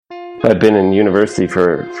I'd been in university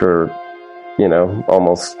for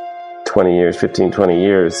almost 20 years, 15, 20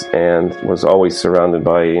 years, and was always surrounded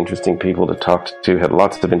by interesting people to talk to, had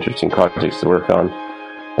lots of interesting projects to work on.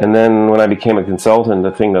 And then when I became a consultant,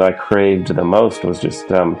 the thing that I craved the most was just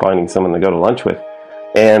finding someone to go to lunch with.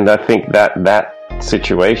 And I think that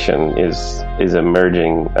situation is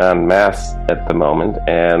emerging en masse at the moment,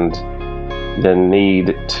 and the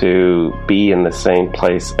need to be in the same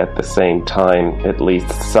place at the same time, at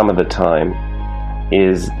least some of the time,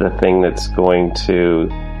 is the thing that's going to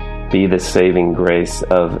be the saving grace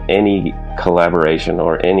of any collaboration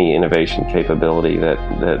or any innovation capability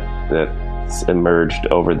that's emerged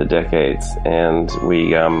over the decades. And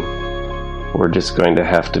we're just going to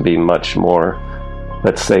have to be much more,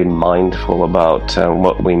 let's say, mindful about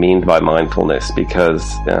what we mean by mindfulness,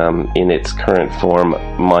 because in its current form,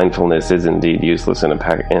 mindfulness is indeed useless in a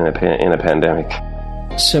pandemic.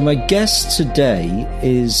 So my guest today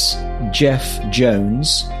is Jeff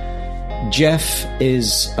Jones. Jeff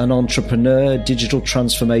is an entrepreneur, digital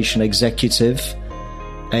transformation executive,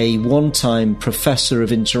 a one-time professor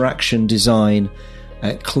of interaction design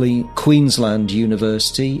at Queensland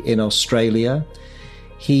University in Australia.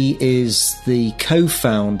 He is the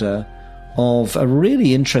co-founder of a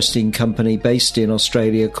really interesting company based in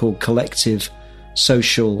Australia called Collective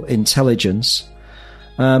Social Intelligence.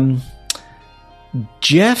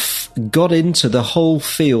 Jeff got into the whole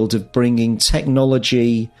field of bringing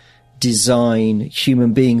technology, design,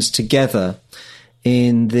 human beings together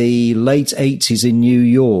in the late 80s in New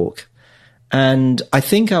York. And I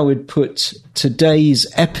think I would put today's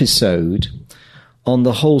episode on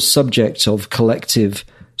the whole subject of collective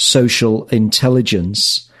social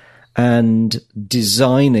intelligence and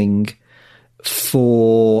designing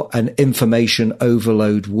for an information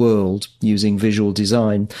overload world using visual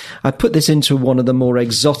design. I put this into one of the more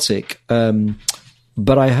exotic,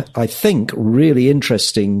 but I think really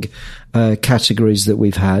interesting categories that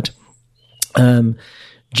we've had.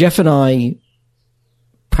 Jeff and I,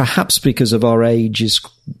 perhaps because of our age, is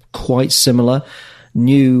quite similar.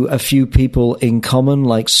 Knew a few people in common,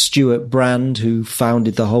 like Stuart Brand, who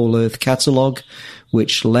founded the Whole Earth Catalogue,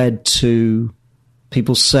 which led to,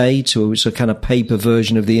 people say, to a kind of paper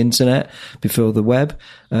version of the internet before the web.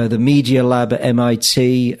 The Media Lab at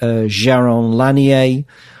MIT, Jaron Lanier,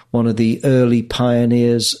 one of the early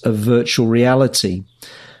pioneers of virtual reality.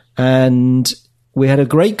 And we had a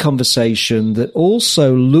great conversation that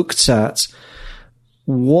also looked at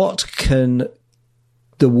what can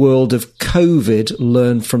the world of COVID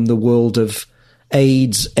learn from the world of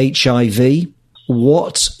AIDS, HIV?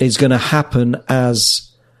 What is going to happen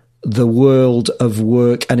as the world of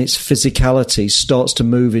work and its physicality starts to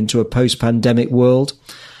move into a post-pandemic world?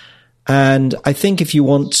 And I think if you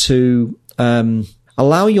want to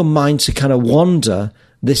allow your mind to kind of wander,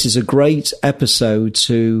 this is a great episode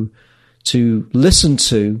to listen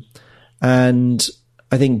to. And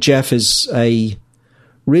I think Jeff is a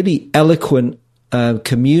really eloquent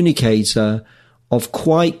communicator of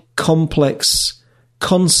quite complex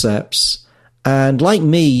concepts, and like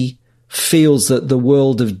me, feels that the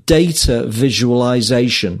world of data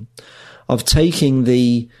visualization, of taking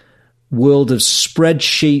the world of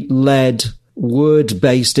spreadsheet-led,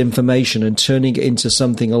 word-based information and turning it into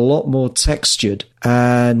something a lot more textured,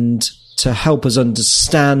 and to help us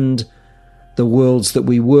understand the worlds that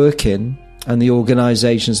we work in and the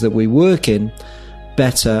organizations that we work in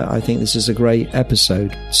better. I think this is a great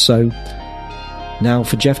episode. So now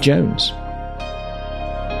for Jeff Jones.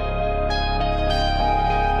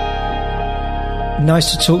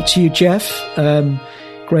 Nice to talk to you, Jeff.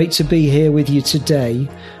 Great to be here with you today.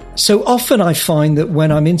 So often I find that when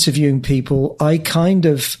I'm interviewing people, I kind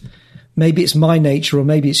of, maybe it's my nature or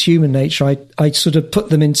maybe it's human nature, I sort of put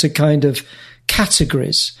them into kind of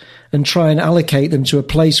categories and try and allocate them to a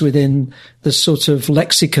place within the sort of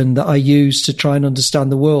lexicon that I use to try and understand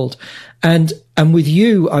the world. And with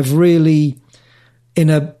you, I've really, in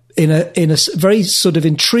a very sort of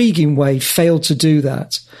intriguing way, failed to do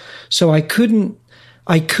that. So I couldn't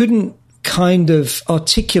kind of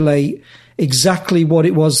articulate exactly what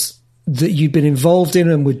it was that you'd been involved in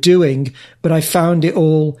and were doing, but I found it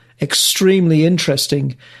all extremely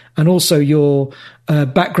interesting. And also your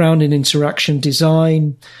background in interaction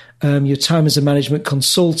design, your time as a management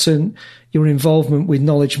consultant, your involvement with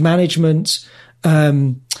knowledge management,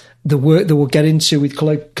 the work that we'll get into with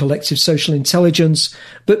collective social intelligence.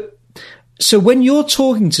 But so when you're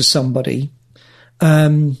talking to somebody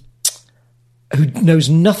who knows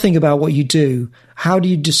nothing about what you do, how do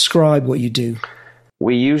you describe what you do?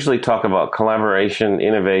 We usually talk about collaboration,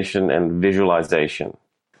 innovation, and visualization.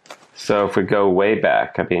 So if we go way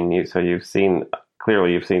back, I mean, you've seen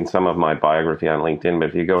clearly you've seen some of my biography on LinkedIn, but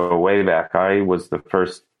if you go way back, I was the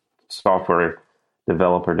first software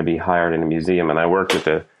developer to be hired in a museum, and I worked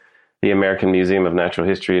at the American Museum of Natural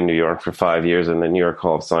History in New York for 5 years and the New York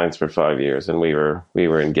Hall of Science for 5 years. And we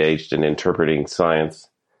were engaged in interpreting science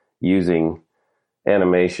using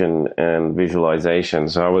animation and visualization.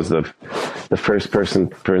 So I was the first person,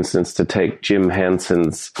 for instance, to take Jim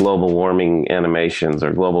Henson's global warming animations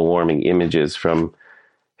or global warming images from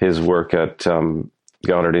his work at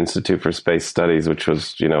Goddard Institute for Space Studies, which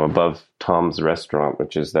was, above Tom's Restaurant,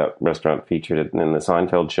 which is that restaurant featured in the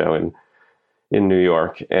Seinfeld show in New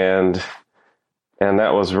York. And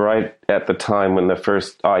that was right at the time when the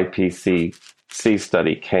first IPCC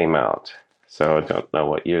study came out. So I don't know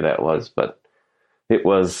what year that was, but it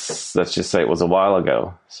was, let's just say it was a while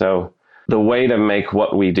ago. So the way to make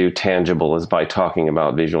what we do tangible is by talking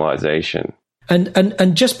about visualization.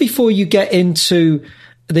 And just before you get into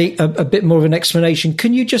a bit more of an explanation,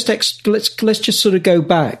 can you just let's just sort of go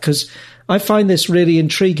back, because I find this really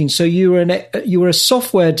intriguing. So you were a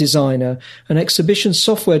software designer, an exhibition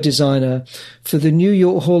software designer for the New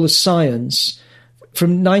York Hall of Science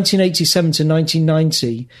from 1987 to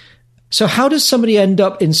 1990. So how does somebody end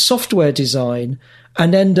up in software design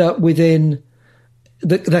and end up within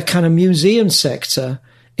the kind of museum sector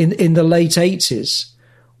in the late 80s,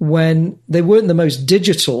 when they weren't the most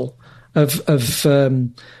digital of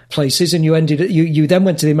places, and you then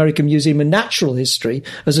went to the American Museum of Natural History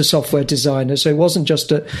as a software designer. So it wasn't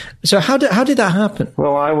just so how did that happen?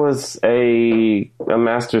 Well, I was a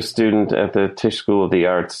master's student at the Tisch School of the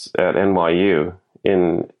Arts at NYU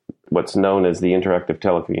in what's known as the Interactive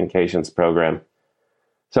Telecommunications Program.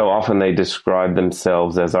 So often they describe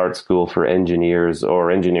themselves as art school for engineers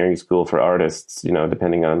or engineering school for artists,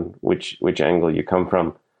 depending on which angle you come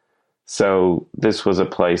from. So this was a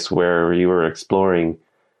place where you were exploring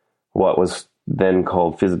what was then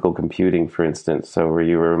called physical computing, for instance. So where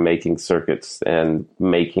you were making circuits and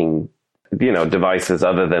making, devices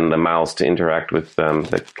other than the mouse to interact with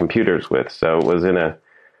the computers with. So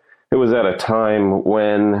it was at a time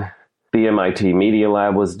when the MIT Media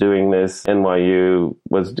Lab was doing this, NYU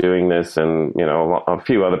was doing this, and a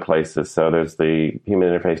few other places. So there's the Human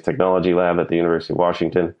Interface Technology Lab at the University of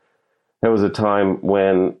Washington. There was a time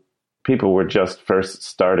when people were just first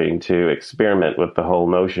starting to experiment with the whole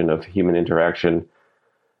notion of human interaction,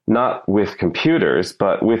 not with computers,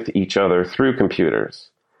 but with each other through computers.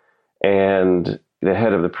 And the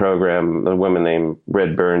head of the program, a woman named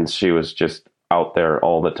Red Burns, she was just out there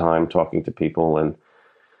all the time talking to people and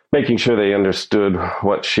making sure they understood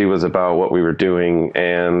what she was about, what we were doing.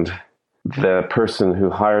 And the person who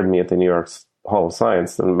hired me at the New York Hall of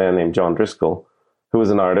Science, a man named John Driscoll, who was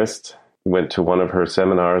an artist, went to one of her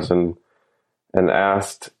seminars and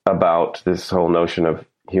asked about this whole notion of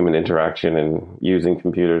human interaction and using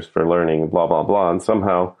computers for learning, blah, blah, blah. And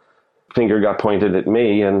somehow finger got pointed at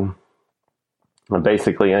me, and I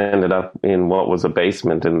basically ended up in what was a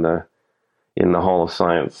basement in the Hall of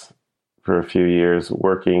Science for a few years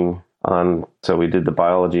working on, so we did the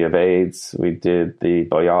biology of AIDS, we did the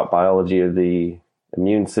biology of the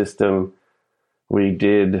immune system, we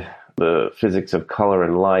did the physics of color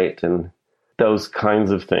and light and those kinds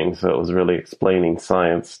of things. So it was really explaining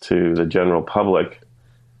science to the general public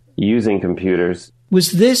using computers.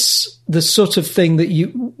 Was this the sort of thing that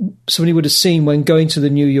somebody would have seen when going to the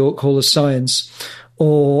New York Hall of Science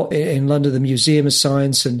or in London, the Museum of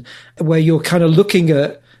Science, and where you're kind of looking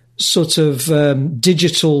at sort of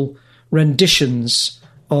digital renditions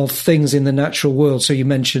of things in the natural world? So you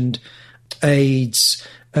mentioned AIDS.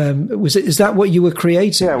 Is that what you were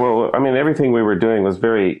creating? Yeah, well, I mean, everything we were doing was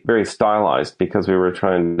very, very stylized because we were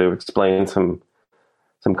trying to explain some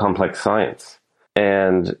complex science.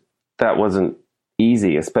 And that wasn't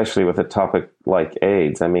easy, especially with a topic like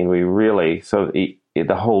AIDS. I mean,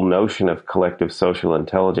 the whole notion of collective social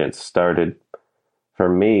intelligence started for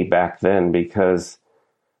me back then because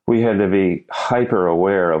we had to be hyper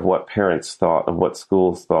aware of what parents thought, of what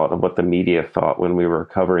schools thought, of what the media thought when we were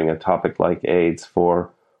covering a topic like AIDS for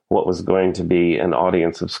what was going to be an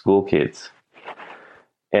audience of school kids.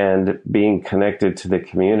 And being connected to the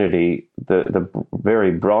community, the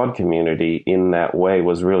very broad community in that way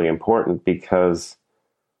was really important because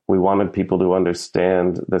we wanted people to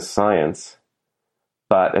understand the science,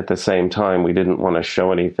 but at the same time, we didn't want to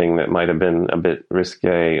show anything that might have been a bit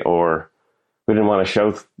risque, or we didn't want to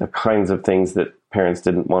show the kinds of things that parents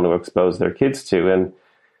didn't want to expose their kids to. And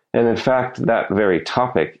in fact, that very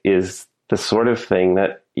topic is the sort of thing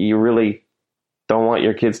that you really don't want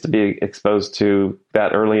your kids to be exposed to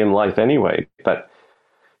that early in life anyway. But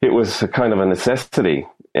it was a kind of a necessity,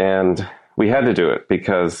 and we had to do it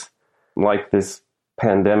because, like this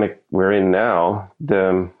pandemic we're in now,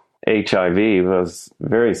 the HIV was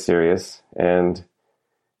very serious, and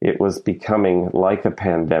it was becoming like a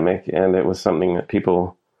pandemic, and it was something that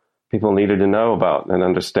people needed to know about and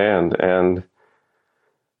understand. And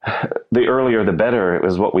the earlier the better, it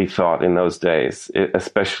was what we thought in those days,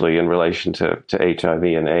 especially in relation to HIV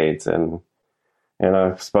and AIDS. And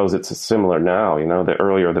I suppose it's similar now, the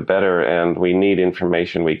earlier the better, and we need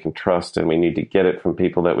information we can trust, and we need to get it from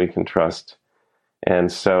people that we can trust.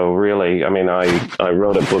 And so really, I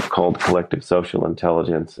wrote a book called Collective Social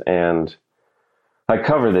Intelligence, and I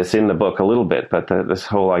cover this in the book a little bit, but this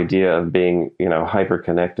whole idea of being,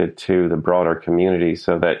 hyper-connected to the broader community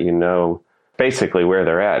so that you know basically where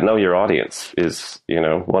they're at. Know your audience is,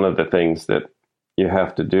 one of the things that you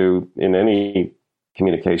have to do in any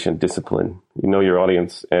communication discipline. You know your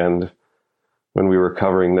audience, and when we were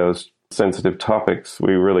covering those sensitive topics,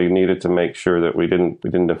 we really needed to make sure that we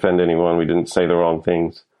didn't offend anyone, we didn't say the wrong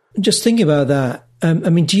things. Just thinking about that,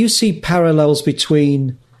 do you see parallels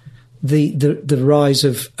between the rise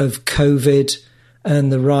of COVID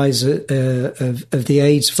and the rise of the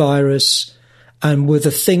AIDS virus, and were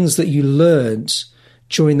the things that you learned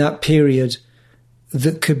during that period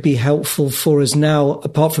that could be helpful for us now,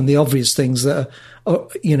 apart from the obvious things that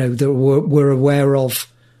that we're aware of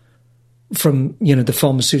from the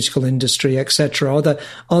pharmaceutical industry, etc.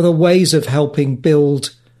 Are there ways of helping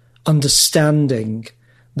build understanding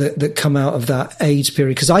that come out of that AIDS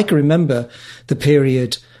period? Because I can remember the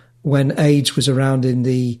period when AIDS was around in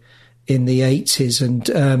the 80s,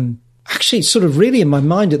 and actually it's sort of really in my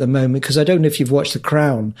mind at the moment, because I don't know if you've watched The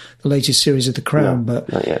Crown, the latest series of The Crown, no,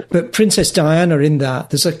 but Princess Diana in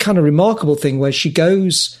that, there's a kind of remarkable thing where she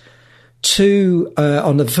goes to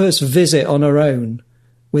on the first visit on her own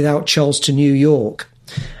without Charles to New York,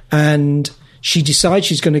 and she decides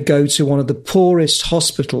she's going to go to one of the poorest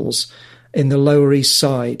hospitals in the Lower East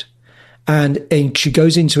Side, and she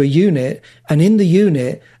goes into a unit, and in the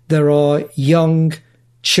unit there are young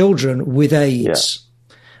children with AIDS.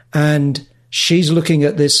 Yeah. And she's looking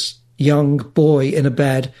at this young boy in a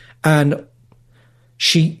bed, and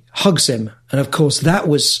she hugs him. And of course, that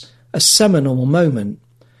was a seminal moment.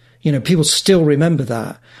 People still remember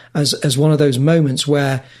that as one of those moments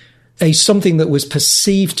where something that was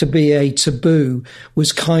perceived to be a taboo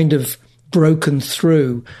was kind of broken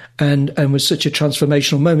through and was such a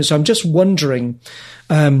transformational moment. So I'm just wondering,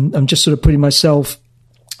 I'm just sort of putting myself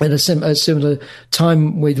at a similar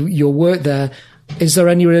time with your work there. Is there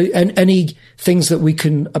any things that we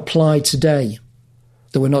can apply today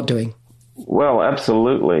that we're not doing? Well,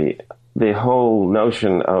 absolutely. The whole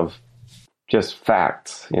notion of just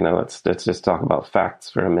facts, let's just talk about facts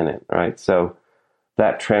for a minute, right? So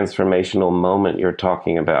that transformational moment you're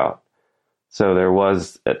talking about. So there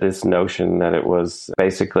was this notion that it was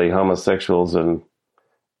basically homosexuals and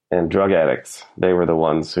drug addicts. They were the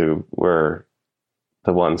ones who were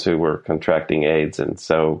contracting AIDS. And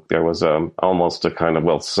so there was almost a kind of,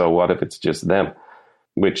 well, so what if it's just them?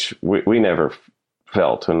 Which we never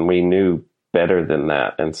felt, and we knew better than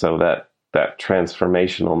that. And so that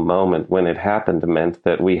transformational moment when it happened meant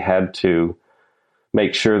that we had to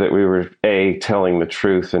make sure that we were A, telling the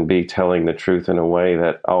truth, and B, telling the truth in a way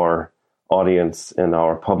that our audience and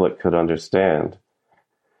our public could understand.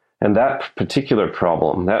 And that particular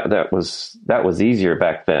problem, that was easier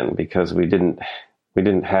back then, because we didn't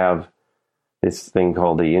have this thing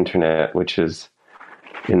called the internet, which is,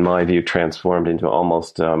 in my view, transformed into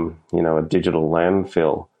almost, a digital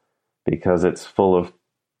landfill, because it's full of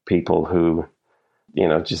people who,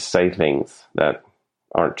 just say things that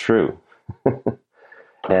aren't true.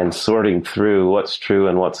 And sorting through what's true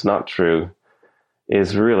and what's not true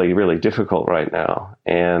is really, really difficult right now.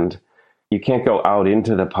 And you can't go out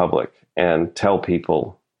into the public and tell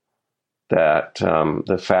people that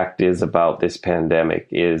the fact is about this pandemic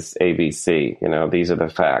is ABC. These are the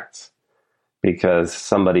facts, because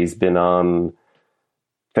somebody's been on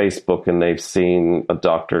Facebook and they've seen a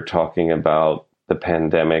doctor talking about the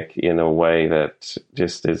pandemic in a way that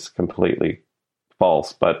just is completely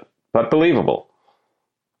false, but believable.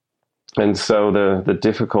 And so the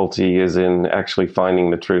difficulty is in actually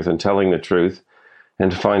finding the truth and telling the truth,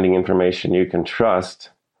 and finding information you can trust.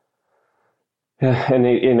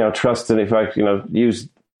 And, trust, and if I, use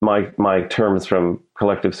my terms from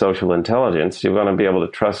Collective Social Intelligence, you're going to be able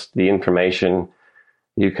to trust the information.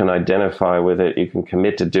 You can identify with it. You can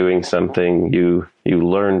commit to doing something. You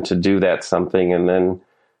learn to do that something, and then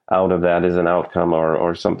out of that is an outcome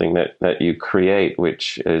or something that you create,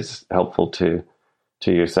 which is helpful to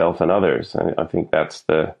yourself and others. I think that's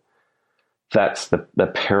the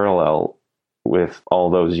parallel with all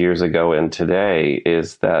those years ago and today,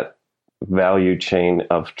 is that value chain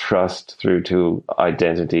of trust through to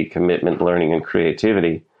identity, commitment, learning, and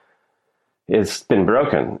creativity, it's been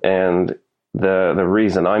broken. And the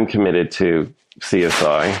reason I'm committed to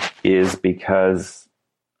CSI is because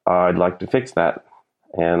I'd like to fix that.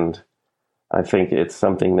 And I think it's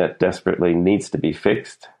something that desperately needs to be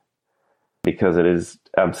fixed because it is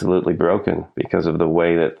absolutely broken because of the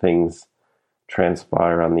way that things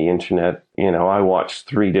transpire on the internet. I watch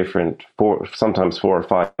sometimes 4 or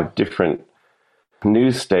 5 different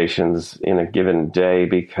news stations in a given day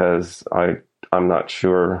because I'm not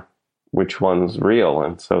sure which one's real.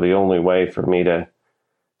 And so the only way for me to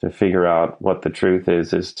figure out what the truth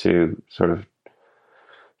is to sort of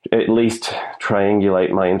at least triangulate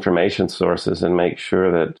my information sources and make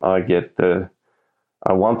sure that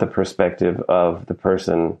I want the perspective of the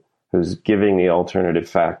person who's giving the alternative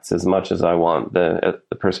facts as much as I want the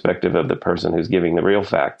perspective of the person who's giving the real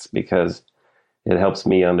facts, because it helps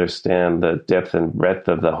me understand the depth and breadth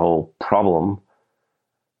of the whole problem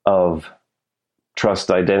of trust,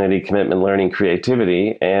 identity, commitment, learning,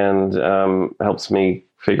 creativity, and helps me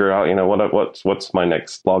figure out, what's my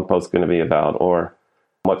next blog post going to be about, or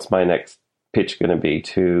what's my next pitch going to be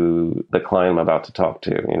to the client I'm about to talk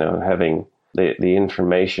to. Having the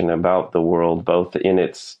information about the world, both in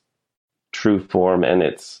its true form and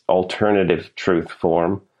its alternative truth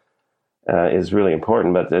form, is really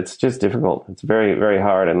important, but it's just difficult. It's very, very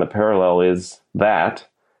hard. And the parallel is that,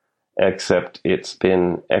 except it's just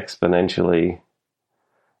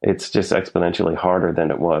exponentially harder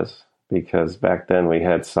than it was, because back then we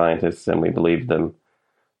had scientists and we believed them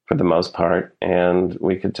for the most part, and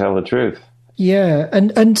we could tell the truth. Yeah. And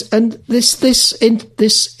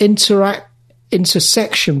this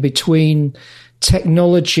intersection between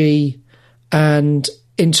technology and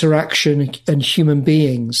interaction and human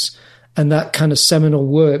beings, and that kind of seminal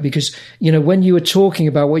work, because, when you were talking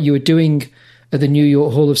about what you were doing at the New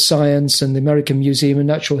York Hall of Science and the American Museum of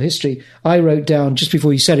Natural History, I wrote down, just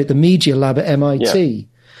before you said it, the Media Lab at MIT. Yeah.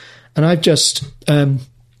 And I've just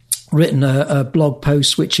written a blog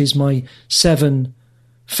post, which is my 7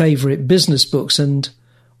 favorite business books. And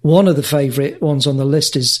one of the favorite ones on the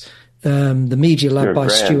list is the Media Lab by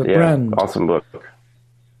Stuart Brand. Awesome book.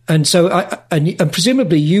 And so, and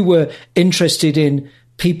presumably you were interested in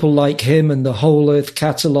people like him and the Whole Earth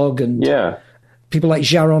Catalog, and people like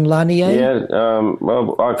Jaron Lanier. Yeah,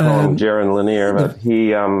 well, I call him Jaron Lanier, but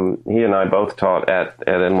he and I both taught at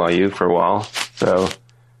NYU for a while. So,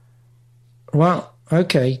 wow,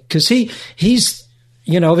 okay, because he's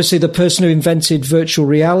obviously the person who invented virtual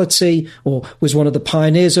reality, or was one of the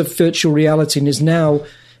pioneers of virtual reality, and is now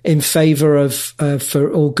in favor of,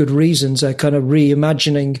 for all good reasons, a kind of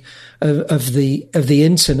reimagining of the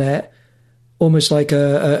internet, almost like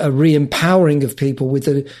a re-empowering of people with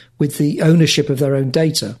the ownership of their own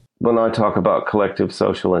data. When I talk about collective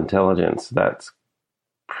social intelligence, that's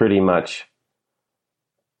pretty much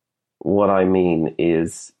what I mean.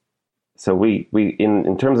 Is so we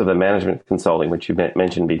in terms of the management consulting, which you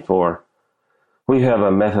mentioned before, we have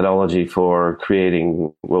a methodology for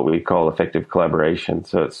creating what we call effective collaboration.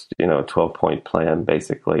 So it's, a 12-point plan,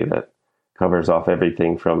 basically, that covers off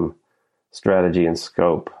everything from strategy and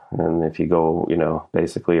scope. And if you go,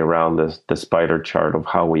 basically around the spider chart of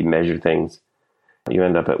how we measure things, you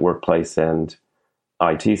end up at workplace and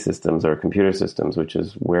IT systems or computer systems, which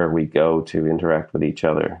is where we go to interact with each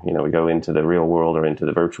other. We go into the real world or into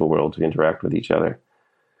the virtual world to interact with each other.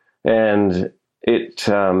 And it,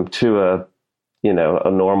 to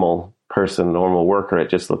a normal person, normal worker, it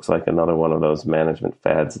just looks like another one of those management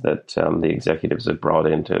fads that the executives have brought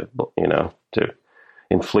in to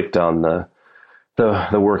inflict on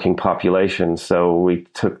the working population. So we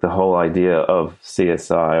took the whole idea of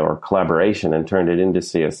CSI or collaboration and turned it into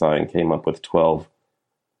CSI and came up with 12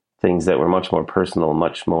 things that were much more personal,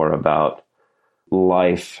 much more about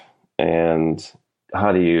life and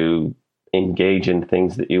how do you engage in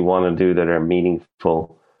things that you want to do that are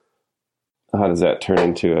meaningful. How does that turn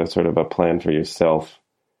into a sort of a plan for yourself?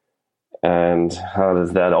 And how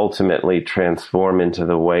does that ultimately transform into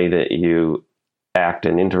the way that you act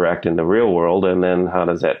and interact in the real world? And then how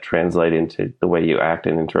does that translate into the way you act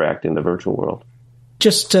and interact in the virtual world?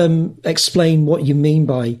 Just explain what you mean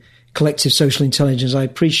by collective social intelligence. I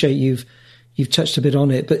appreciate you've touched a bit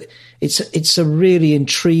on it, but it's a really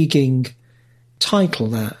intriguing title,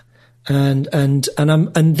 that. And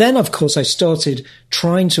then of course I started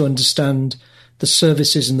trying to understand the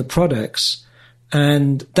services and the products,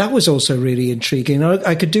 and that was also really intriguing.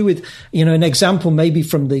 I could do with an example maybe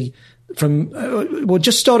we'll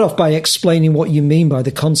just start off by explaining what you mean by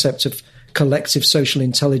the concept of collective social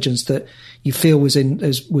intelligence that you feel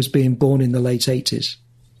was being born in the late 80s.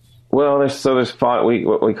 Well, there's five,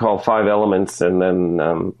 what we call five elements, and then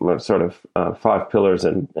sort of five pillars,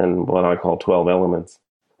 and what I call 12 elements.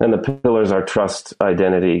 And the pillars are trust,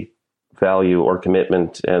 identity, value or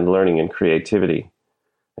commitment, and learning and creativity.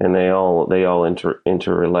 And they all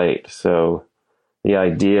interrelate. So the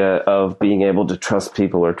idea of being able to trust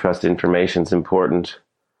people or trust information is important,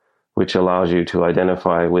 which allows you to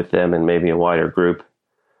identify with them in maybe a wider group,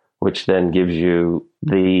 which then gives you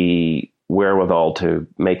the wherewithal to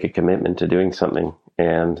make a commitment to doing something.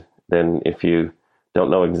 And then if you don't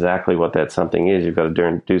know exactly what that something is, you've got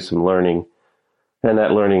to do some learning. And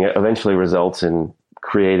that learning eventually results in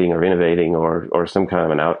creating or innovating or some kind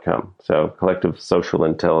of an outcome. So collective social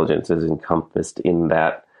intelligence is encompassed in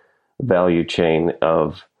that value chain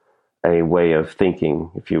of a way of thinking,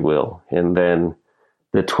 if you will. And then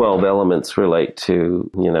the 12 elements relate to,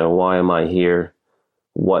 why am I here?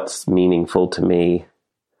 What's meaningful to me?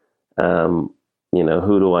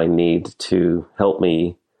 Who do I need to help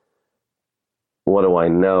me? What do I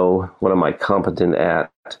know? What am I competent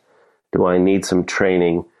at? Do I need some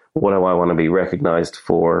training? What do I want to be recognized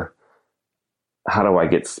for? How do I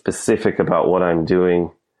get specific about what I'm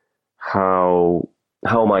doing? How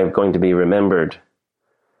am I going to be remembered?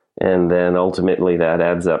 And then ultimately that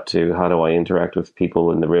adds up to how do I interact with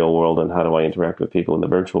people in the real world and how do I interact with people in the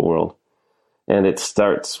virtual world? And it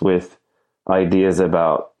starts with ideas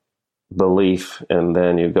about belief, and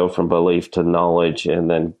then you go from belief to knowledge, and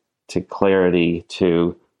then to clarity,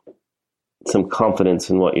 to some confidence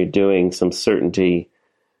in what you're doing, some certainty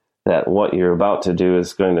that what you're about to do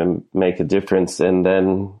is going to make a difference, and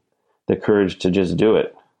then the courage to just do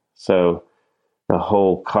it. So the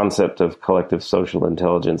whole concept of collective social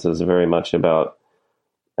intelligence is very much about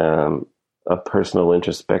a personal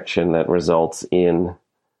introspection that results in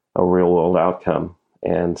a real world outcome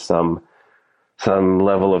and some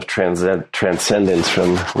level of transcendence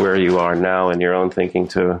from where you are now in your own thinking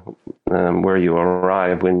to where you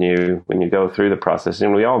arrive when you go through the process.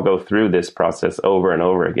 And we all go through this process over and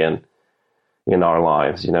over again in our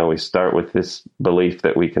lives. We start with this belief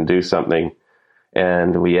that we can do something,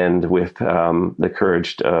 and we end with the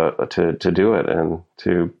courage to do it and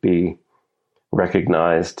to be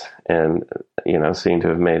recognized and seen to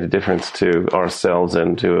have made a difference to ourselves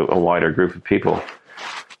and to a wider group of people.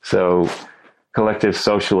 So collective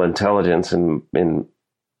social intelligence, in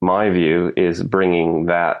my view, is bringing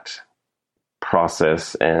that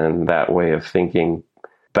process and that way of thinking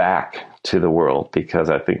back to the world, because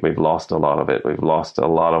I think we've lost a lot of it. We've lost a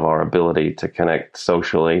lot of our ability to connect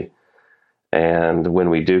socially. And when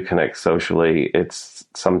we do connect socially, it's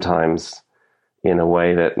sometimes in a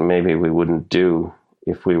way that maybe we wouldn't do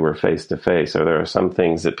if we were face to face. Or there are some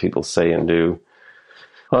things that people say and do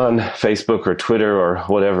on Facebook or Twitter or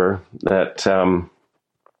whatever that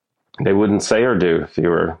they wouldn't say or do if you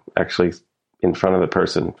were actually in front of the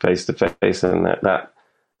person face to face. And that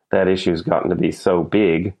issue has gotten to be so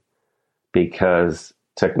big because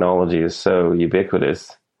technology is so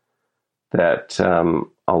ubiquitous that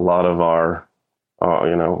a lot of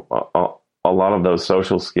a lot of those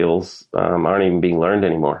social skills aren't even being learned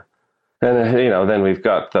anymore. And then we've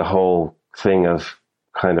got the whole thing of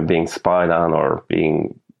kind of being spied on or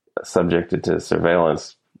being subjected to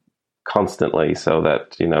surveillance constantly, so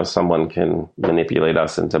that someone can manipulate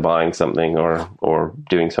us into buying something or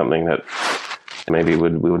doing something that maybe we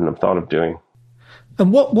wouldn't have thought of doing.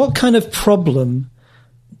 And what kind of problem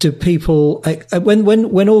do people,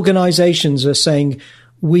 when organizations are saying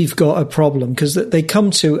we've got a problem, because they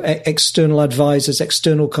come to external advisors,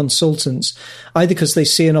 external consultants, either because they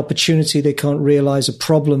see an opportunity, they can't realize a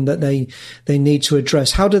problem that they need to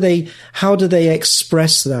address. How do they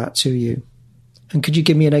express that to you? And could you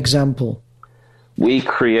give me an example? We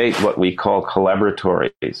create what we call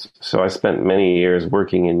collaboratories. So I spent many years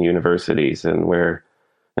working in universities, and where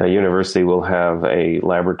a university will have a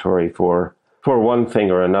laboratory for one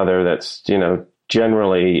thing or another that's,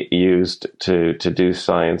 generally used to do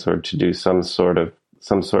science or to do some sort of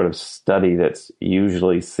study that's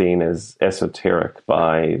usually seen as esoteric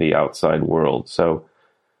by the outside world. So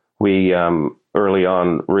we early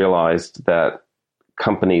on realized that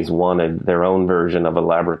companies wanted their own version of a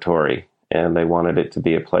laboratory, and they wanted it to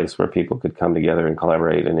be a place where people could come together and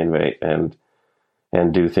collaborate and innovate and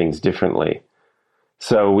do things differently.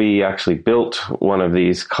 So we actually built one of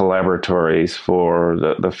these collaboratories. For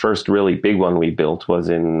the first really big one we built was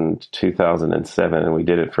in 2007, and we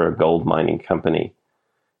did it for a gold mining company.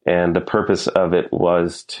 And the purpose of it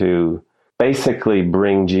was to basically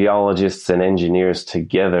bring geologists and engineers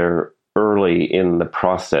together early in the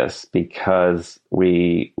process, because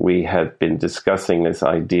we had been discussing this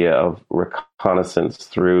idea of reconnaissance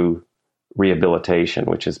through rehabilitation,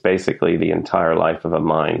 which is basically the entire life of a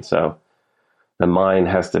mine. So the mine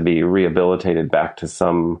has to be rehabilitated back to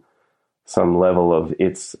some level of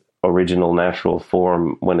its original natural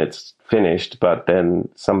form when it's finished, but then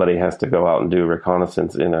somebody has to go out and do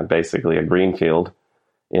reconnaissance in basically a green field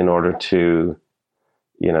in order to,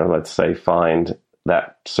 let's say, find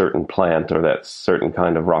that certain plant or that certain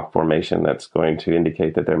kind of rock formation that's going to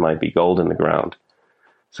indicate that there might be gold in the ground.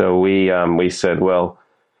 So we said, well,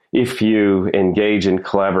 if you engage in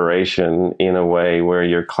collaboration in a way where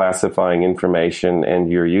you're classifying information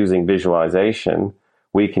and you're using visualization,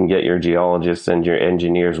 we can get your geologists and your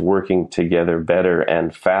engineers working together better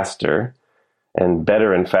and faster. And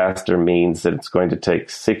better and faster means that it's going to take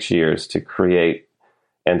 6 years to create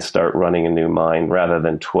and start running a new mine rather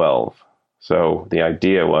than 12. So the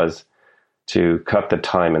idea was to cut the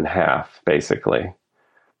time in half, basically.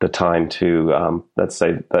 The time to, let's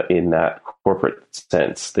say, in that corporate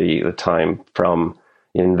sense, the time from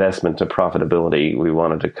investment to profitability, we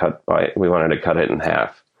wanted to cut it in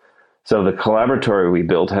half. So the collaboratory we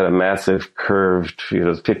built had a massive curved,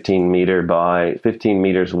 15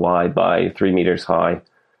 meters wide by 3 meters high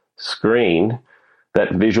screen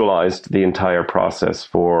that visualized the entire process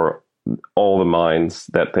for all the mines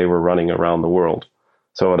that they were running around the world.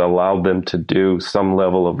 So it allowed them to do some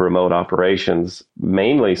level of remote operations,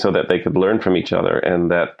 mainly so that they could learn from each other, and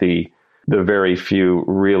that the very few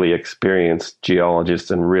really experienced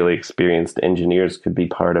geologists and really experienced engineers could be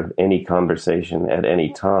part of any conversation at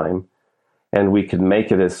any time. And we could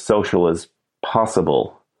make it as social as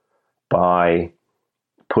possible by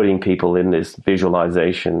putting people in this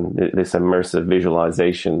visualization, this immersive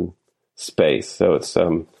visualization space. So it's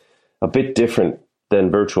a bit different than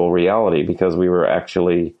virtual reality, because we were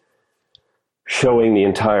actually showing the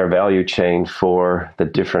entire value chain for the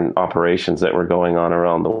different operations that were going on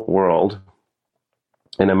around the world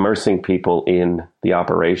and immersing people in the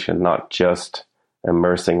operation, not just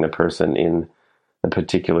immersing the person in a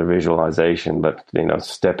particular visualization, but,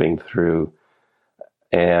 stepping through.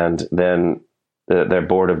 And then their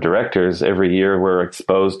board of directors every year were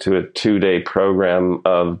exposed to a 2-day program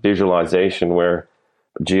of visualization where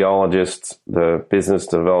geologists, the business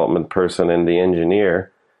development person, and the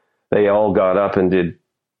engineer, they all got up and did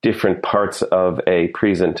different parts of a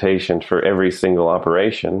presentation for every single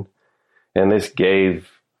operation. And this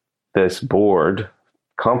gave this board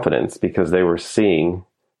confidence because they were seeing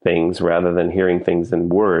things rather than hearing things in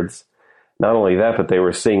words. Not only that, but they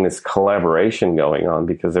were seeing this collaboration going on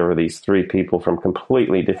because there were these 3 people from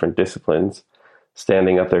completely different disciplines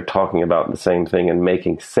standing up there talking about the same thing and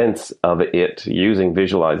making sense of it using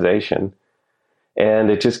visualization.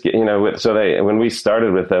 And it just, so when we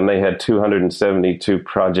started with them, they had 272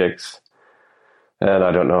 projects, and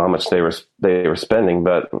I don't know how much they were spending,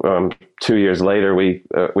 but 2 years later, we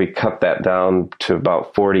cut that down to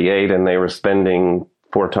about 48, and they were spending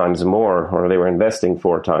 4 times more, or they were investing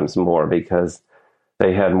 4 times more because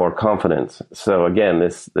they had more confidence. So again,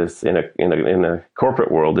 this in a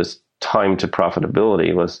corporate world, this time to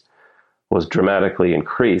profitability was dramatically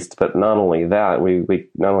increased. But not only that, we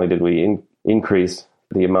not only did we increase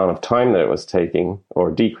the amount of time that it was taking, or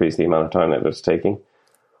decrease the amount of time that it was taking,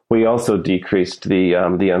 we also decreased the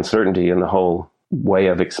uncertainty in the whole way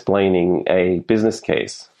of explaining a business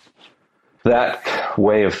case. That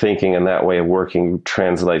way of thinking and that way of working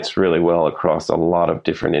translates really well across a lot of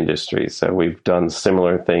different industries. So we've done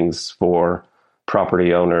similar things for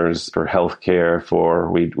property owners, for healthcare,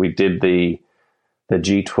 we did the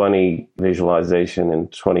G20 visualization in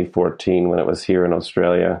 2014 when it was here in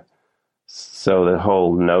Australia. So the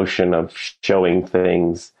whole notion of showing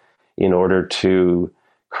things in order to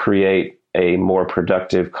create a more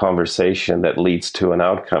productive conversation that leads to an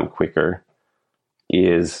outcome quicker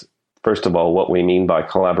is, first of all, what we mean by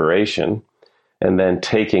collaboration, and then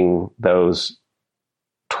taking those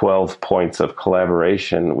 12 points of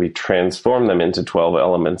collaboration, we transform them into 12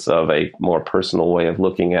 elements of a more personal way of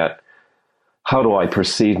looking at how do I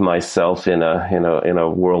perceive myself in a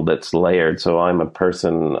world that's layered. So I'm a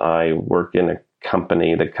person, I work in a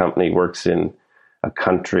company, the company works in a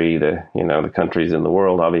country, the country's in the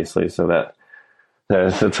world, obviously. So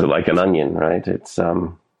it's like an onion, right? It's,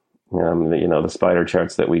 the spider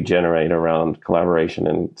charts that we generate around collaboration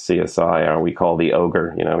and CSI we call the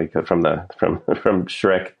ogre, from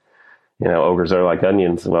Shrek, ogres are like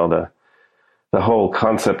onions. Well, the whole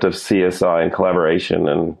concept of CSI and collaboration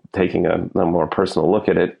and taking a more personal look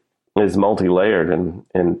at it is multi-layered,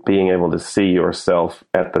 and being able to see yourself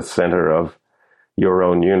at the center of your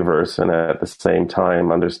own universe and at the same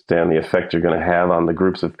time understand the effect you're going to have on the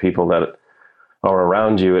groups of people that are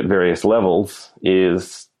around you at various levels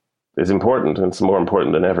is is important, and it's more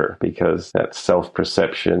important than ever, because that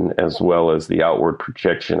self-perception as well as the outward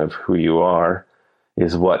projection of who you are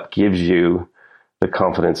is what gives you the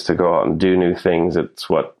confidence to go out and do new things. It's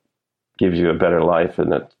what gives you a better life,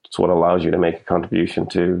 and it's what allows you to make a contribution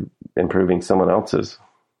to improving someone else's.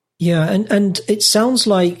 Yeah, and it sounds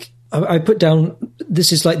like I put down,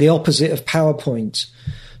 this is like the opposite of PowerPoint.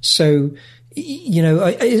 So,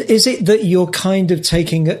 is it that you're kind of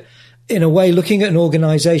taking it, in a way, looking at an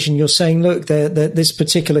organization, you're saying, look, this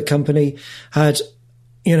particular company had,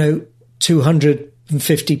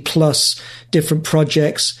 250 plus different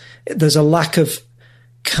projects. There's a lack of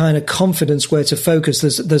kind of confidence where to focus.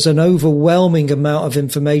 There's an overwhelming amount of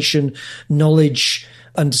information, knowledge,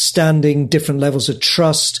 understanding, different levels of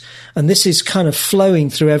trust. And this is kind of flowing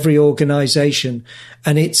through every organization.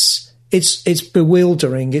 And it's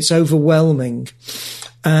bewildering. It's overwhelming.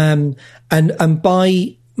 And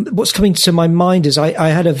by what's coming to my mind is I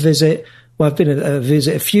had a visit. Well, I've been a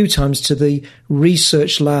visit a few times to the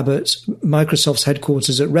research lab at Microsoft's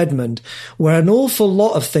headquarters at Redmond, where an awful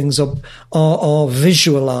lot of things are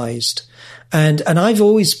visualized. And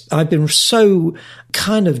I've been so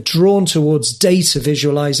kind of drawn towards data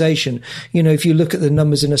visualization. If you look at the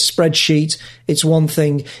numbers in a spreadsheet, it's one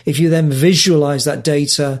thing. If you then visualize that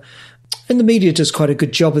data, and the media does quite a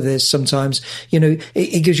good job of this sometimes,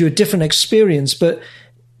 it gives you a different experience. But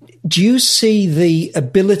do you see the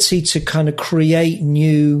ability to kind of create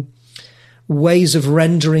new ways of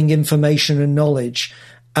rendering information and knowledge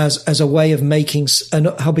as a way of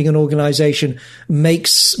helping an organization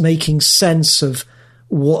making sense of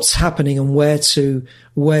what's happening and where to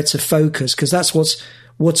focus? Because that's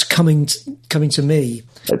what's coming to me.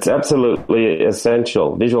 It's absolutely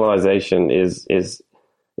essential. Visualization is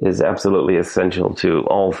absolutely essential to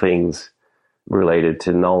all things related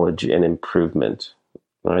to knowledge and improvement.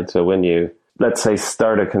 Right. So when you, let's say,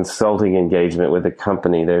 start a consulting engagement with a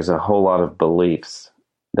company, there's a whole lot of beliefs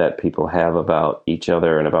that people have about each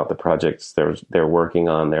other and about the projects they're working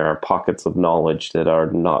on. There are pockets of knowledge that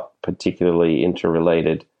are not particularly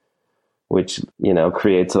interrelated, which,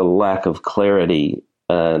 creates a lack of clarity,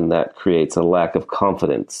 and that creates a lack of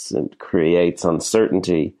confidence and creates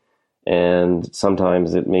uncertainty. And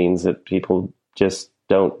sometimes it means that people just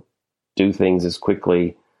don't do things as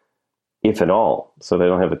quickly, if at all. So they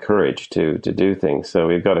don't have the courage to do things. So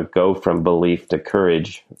we've got to go from belief to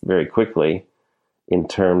courage very quickly, in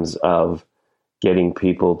terms of getting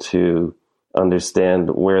people to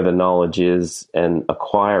understand where the knowledge is and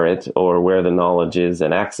acquire it, or where the knowledge is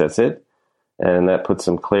and access it. And that puts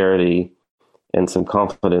some clarity and some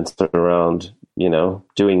confidence around,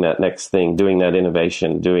 doing that next thing, doing that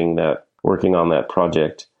innovation, working on that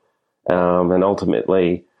project. And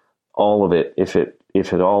ultimately, all of it, if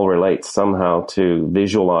it all relates somehow to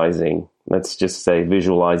visualizing, let's just say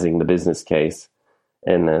visualizing the business case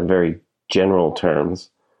in a very general terms,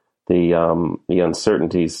 the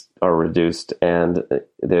uncertainties are reduced, and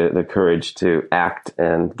the courage to act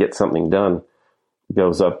and get something done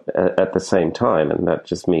goes up at the same time. And that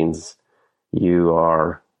just means you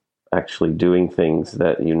are actually doing things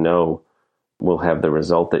that will have the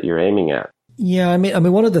result that you're aiming at. Yeah, I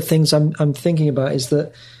mean, one of the things I'm thinking about is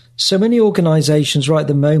that so many organizations right at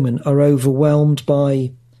the moment are overwhelmed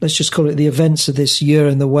by, let's just call it, the events of this year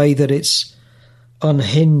and the way that it's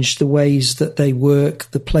unhinged the ways that they work,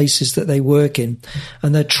 the places that they work in.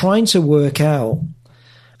 And they're trying to work out,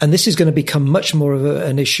 and this is going to become much more of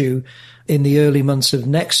an issue in the early months of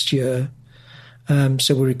next year.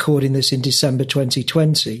 So we're recording this in December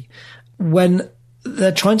 2020, when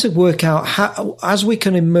they're trying to work out how, as we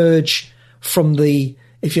can emerge from the,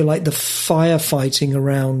 if you like, the firefighting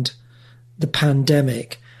around the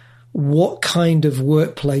pandemic, what kind of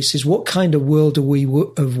workplaces, what kind of world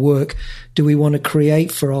of work do we want to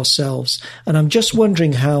create for ourselves? And I'm just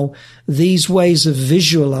wondering how these ways of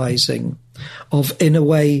visualizing, of, in a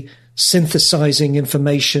way, synthesizing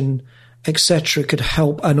information, etc., could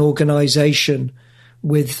help an organization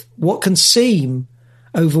with what can seem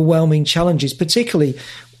overwhelming challenges, particularly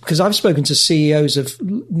because I've spoken to CEOs of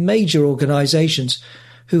major organizations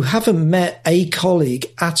who haven't met a colleague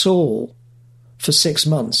at all for 6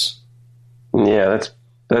 months. Yeah,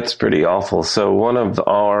 that's pretty awful. So one of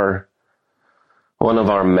our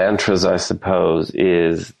mantras, I suppose,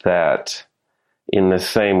 is that in the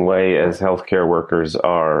same way as healthcare workers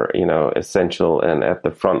are, essential and at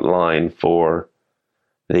the front line for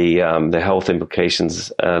the health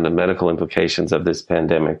implications and the medical implications of this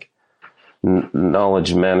pandemic,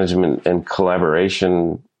 knowledge management and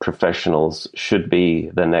collaboration professionals should be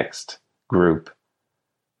the next group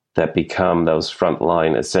that become those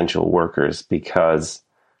frontline essential workers, because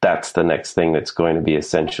that's the next thing that's going to be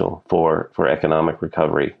essential for economic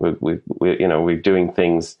recovery. We're doing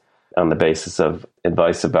things on the basis of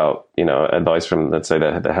advice from, let's say,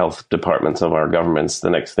 the health departments of our governments. The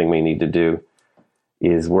next thing we need to do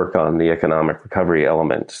is work on the economic recovery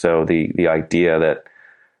element. So the idea that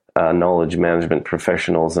knowledge management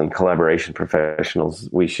professionals and collaboration professionals,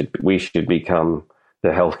 we should become the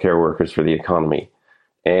healthcare workers for the economy.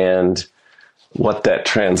 And what that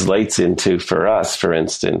translates into for us, for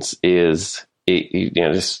instance, is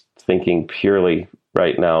just thinking purely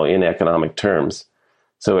right now in economic terms.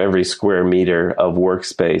 So every square meter of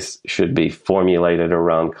workspace should be formulated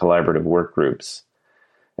around collaborative work groups.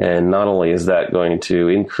 And not only is that going to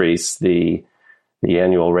increase the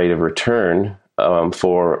annual rate of return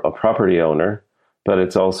for a property owner, but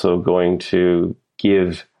it's also going to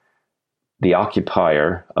give the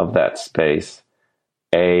occupier of that space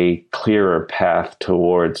a clearer path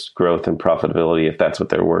towards growth and profitability if that's what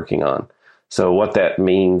they're working on. So what that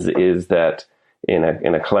means is that in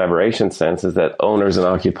a collaboration sense is that owners and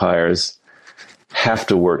occupiers have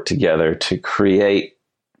to work together to create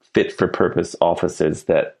fit for purpose offices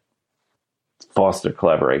that foster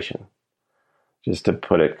collaboration. Just to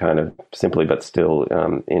put it kind of simply, but still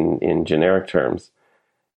in generic terms.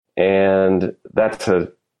 And that's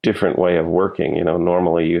a different way of working.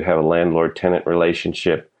 Normally you have a landlord-tenant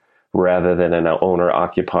relationship rather than an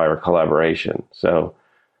owner-occupier collaboration. So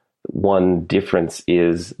one difference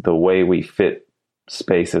is the way we fit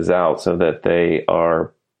spaces out so that they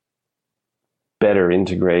are better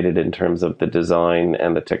integrated in terms of the design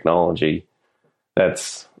and the technology.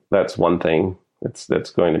 That's one thing that's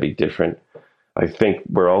going to be different. I think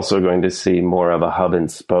we're also going to see more of a hub and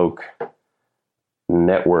spoke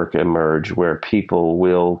network emerge where people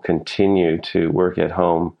will continue to work at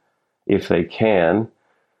home if they can.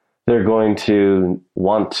 They're going to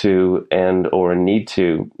want to and or need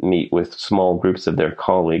to meet with small groups of their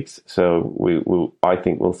colleagues. So I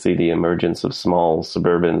think we'll see the emergence of small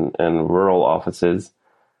suburban and rural offices.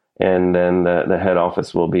 And then the head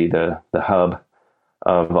office will be the hub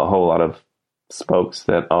of a whole lot of spokes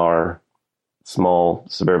that are small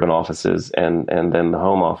suburban offices and then the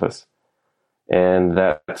home office. And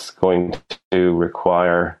that's going to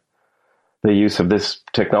require the use of this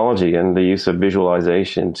technology and the use of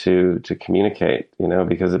visualization to communicate,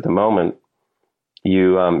 because at the moment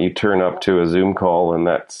you turn up to a Zoom call and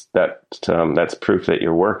that's proof that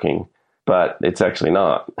you're working, but it's actually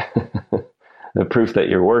not. The proof that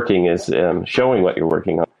you're working is showing what you're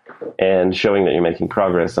working on and showing that you're making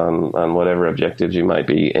progress on whatever objectives you might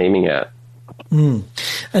be aiming at. Mm.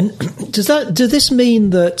 And does this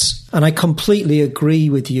mean that, and I completely agree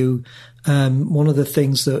with you, one of the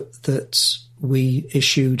things that we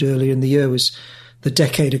issued earlier in the year was the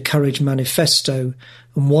Decade of Courage Manifesto.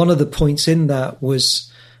 And one of the points in that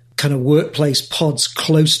was kind of workplace pods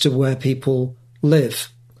close to where people live,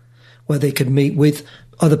 where they could meet with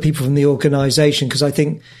other people from the organization. Because I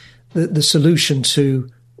think the solution to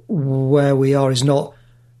where we are is not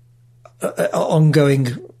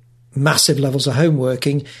ongoing massive levels of home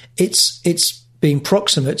working. It's being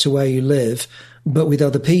proximate to where you live, but with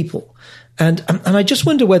other people. And I just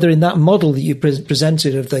wonder whether in that model that you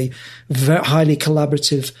presented of the very highly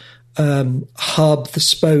collaborative hub, the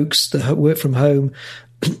spokes, the work from home,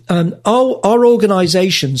 are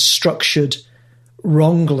organizations structured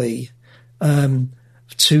wrongly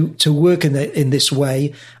to work in this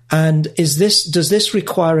way? And does this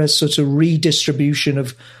require a sort of redistribution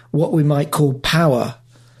of what we might call power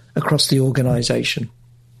across the organization?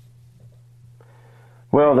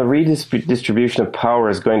 Well, the redistribution of power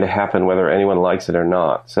is going to happen whether anyone likes it or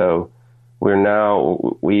not. So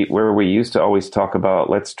where we used to always talk about,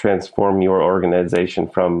 let's transform your organization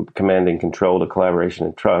from command and control to collaboration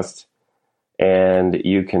and trust. And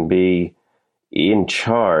you can be in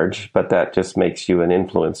charge, but that just makes you an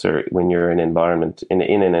influencer when you're in an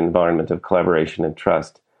environment of collaboration and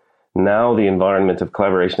trust. Now the environment of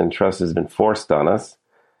collaboration and trust has been forced on us.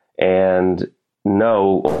 And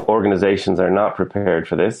no, organizations are not prepared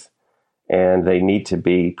for this, and they need to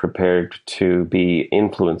be prepared to be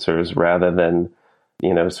influencers rather than,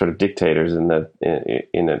 sort of dictators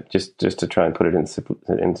just to try and put it into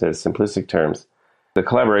simplistic terms. The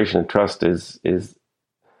collaboration and trust is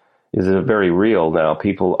very real now.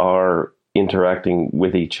 People are interacting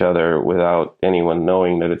with each other without anyone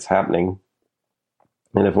knowing that it's happening.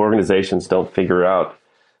 And if organizations don't figure out,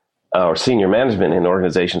 or senior management in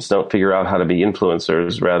organizations don't figure out how to be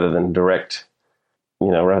influencers rather than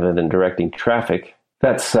directing traffic,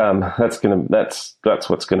 that's what's going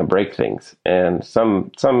to break things. And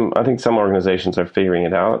I think some organizations are figuring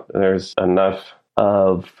it out. There's enough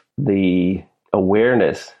of the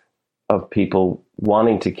awareness of people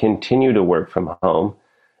wanting to continue to work from home.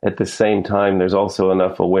 At the same time, there's also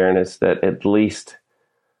enough awareness that at least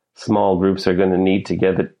small groups are going to need to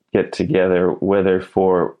get together, whether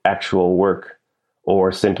for actual work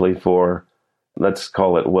or simply for, let's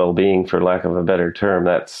call it well-being for lack of a better term.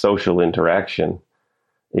 That social interaction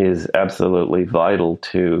is absolutely vital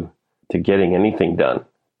to getting anything done.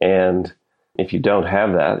 And if you don't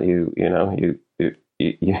have that, you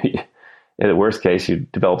in the worst case, you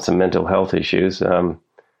develop some mental health issues.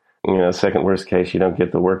 Second worst case, you don't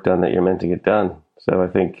get the work done that you're meant to get done. So I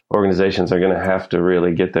think organizations are going to have to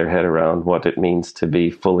really get their head around what it means to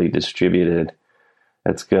be fully distributed.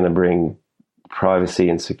 That's going to bring privacy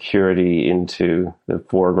and security into the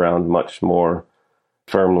foreground much more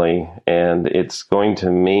firmly. And it's going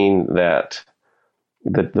to mean that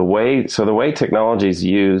the way technology is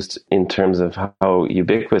used in terms of how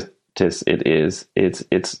ubiquitous it is, it's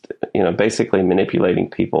basically manipulating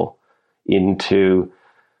people into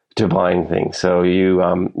buying things. So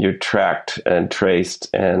you're tracked and traced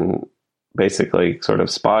and basically sort of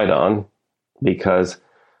spied on, because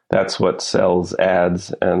that's what sells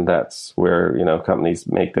ads, and that's where companies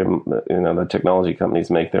make their the technology companies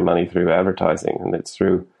make their money through advertising, and it's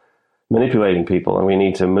through manipulating people. And we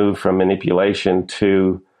need to move from manipulation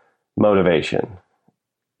to motivation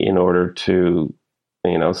in order to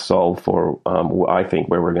solve for I think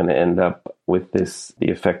where we're going to end up with the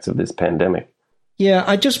effects of this pandemic. Yeah,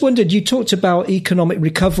 I just wondered, you talked about economic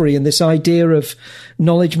recovery and this idea of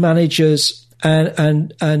knowledge managers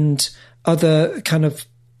and other kind of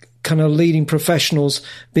leading professionals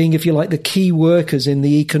being, if you like, the key workers in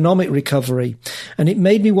the economic recovery. And it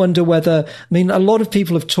made me wonder whether, a lot of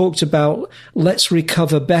people have talked about let's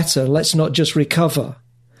recover better, let's not just recover.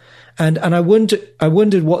 And I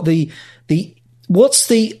wondered what's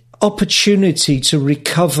the opportunity to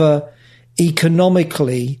recover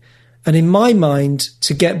economically. And in my mind,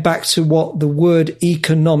 to get back to what the word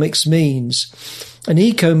economics means, and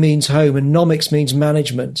eco means home and nomics means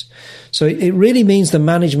management. So it really means the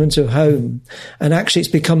management of home. And actually it's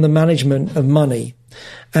become the management of money.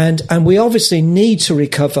 And we obviously need to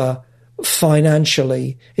recover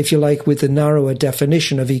financially, if you like, with the narrower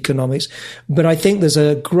definition of economics. But I think there's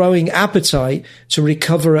a growing appetite to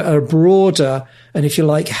recover at a broader and, if you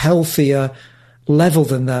like, healthier level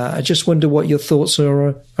than that. I just wonder what your thoughts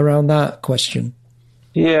are around that question.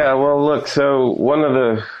 Yeah, well, look, so one of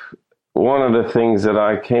the things that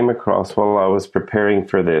I came across while I was preparing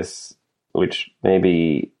for this, which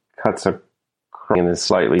maybe cuts across in a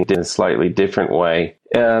slightly different way,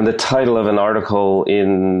 the title of an article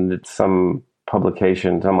in some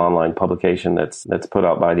online publication that's put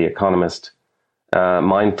out by The Economist,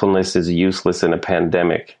 mindfulness is useless in a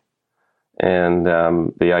pandemic. And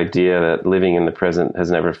the idea that living in the present has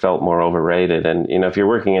never felt more overrated. And, if you're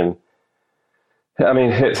working in,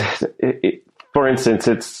 for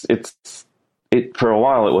instance, for a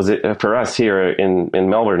while, it was for us here in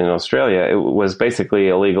Melbourne, in Australia, it was basically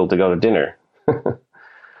illegal to go to dinner.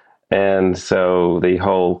 And so the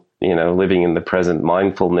whole, living in the present,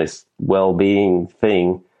 mindfulness, well-being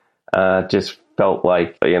thing just felt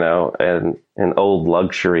like, an old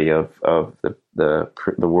luxury of the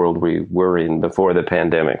world we were in before the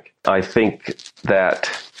pandemic. I think that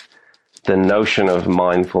the notion of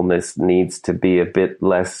mindfulness needs to be a bit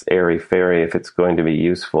less airy-fairy if it's going to be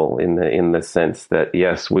useful, in the sense that,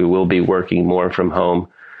 yes, we will be working more from home,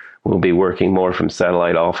 we'll be working more from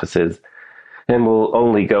satellite offices, and we'll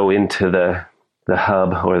only go into the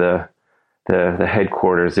hub or the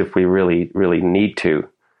headquarters if we really, really need to.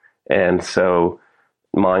 And so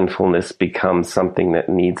mindfulness becomes something that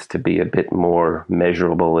needs to be a bit more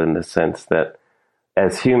measurable, in the sense that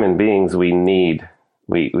as human beings, we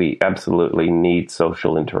absolutely need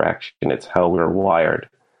social interaction. It's how we're wired,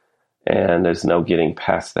 and there's no getting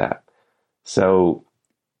past that. So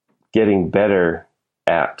getting better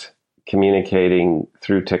at communicating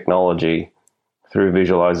through technology, through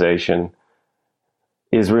visualization,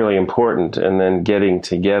 is really important. And then getting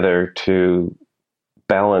together to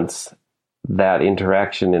balance that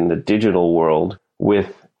interaction in the digital world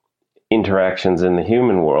with interactions in the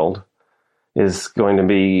human world is going to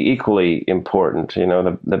be equally important.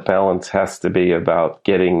 The balance has to be about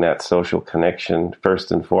getting that social connection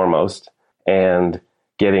first and foremost, and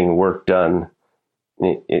getting work done.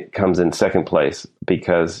 It comes in second place,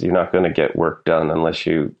 because you're not going to get work done unless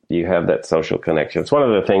you have that social connection. It's one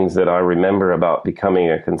of the things that I remember about becoming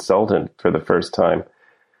a consultant for the first time.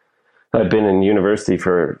 I'd been in university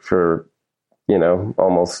for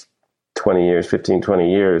almost 20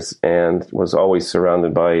 years, and was always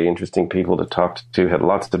surrounded by interesting people to talk to, had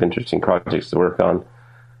lots of interesting projects to work on.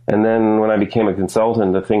 And then when I became a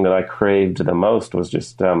consultant, the thing that I craved the most was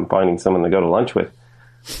just finding someone to go to lunch with.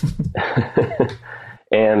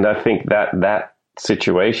 And I think that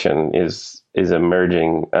situation is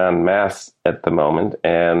emerging en masse at the moment,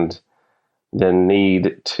 and the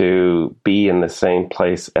need to be in the same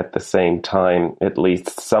place at the same time, at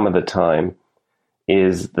least some of the time,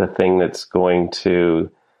 is the thing that's going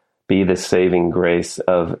to be the saving grace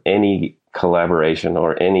of any collaboration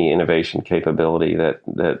or any innovation capability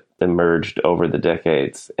that emerged over the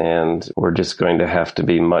decades. And we're just going to have to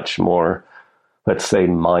be much more, let's say,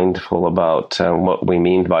 mindful about what we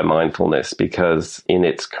mean by mindfulness, because in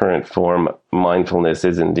its current form, mindfulness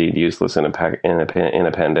is indeed useless in a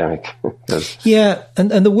pandemic. Yeah,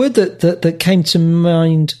 and the word that came to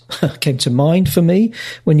mind for me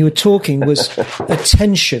when you were talking was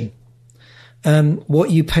attention.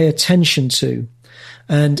 What you pay attention to,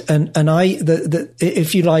 and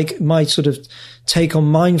if you like, my sort of take on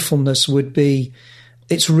mindfulness would be,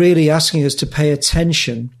 it's really asking us to pay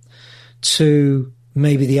attention to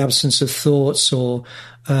maybe the absence of thoughts or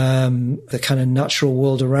the kind of natural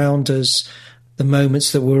world around us, the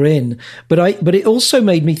moments that we're in. But it also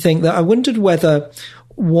made me think that I wondered whether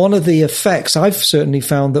one of the effects, I've certainly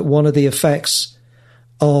found that one of the effects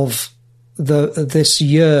of this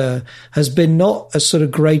year has been not a sort of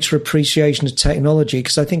greater appreciation of technology,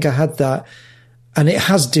 because I think I had that, and it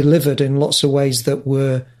has delivered in lots of ways that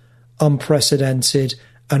were unprecedented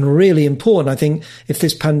and really important. I think if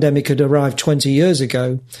this pandemic had arrived 20 years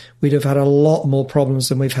ago, we'd have had a lot more problems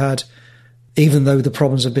than we've had, even though the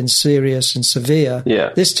problems have been serious and severe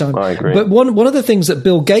this time. I agree. But one of the things that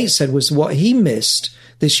Bill Gates said was what he missed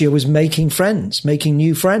this year was making friends, making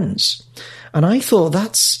new friends. And I thought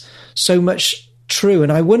that's so much true.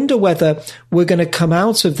 And I wonder whether we're going to come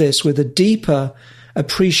out of this with a deeper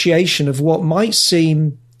appreciation of what might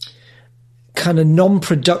seem kind of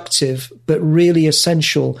non-productive, but really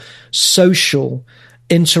essential social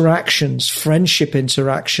interactions, friendship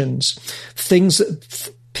interactions, things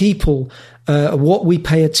that people, what we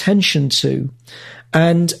pay attention to.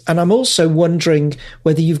 And I'm also wondering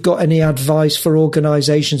whether you've got any advice for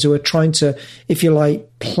organizations who are trying to, if you like,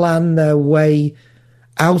 plan their way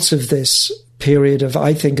out of this period of,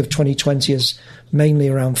 I think of 2020 as mainly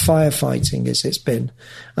around firefighting as it's been.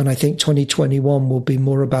 And I think 2021 will be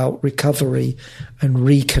more about recovery and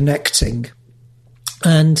reconnecting.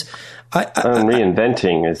 And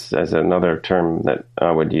reinventing is another term that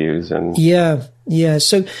I would use. And yeah.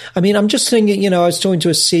 So, I mean, I'm just thinking, I was talking to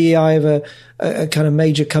a CEO of a kind of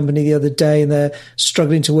major company the other day, and they're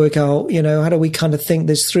struggling to work out, how do we kind of think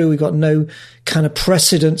this through? We've got no kind of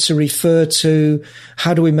precedent to refer to.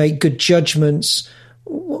 How do we make good judgments?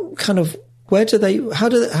 How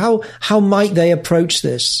might they approach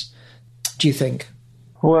this, do you think?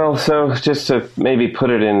 Well, so just to maybe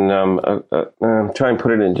put it in, try and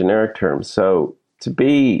put it in generic terms. So to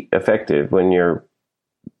be effective when you're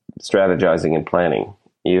strategizing and planning,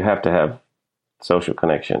 you have to have social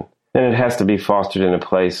connection. And it has to be fostered in a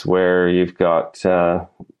place where you've got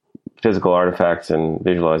physical artifacts and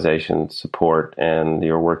visualization support, and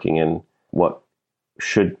you're working in what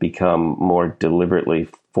should become more deliberately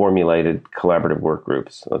formulated collaborative work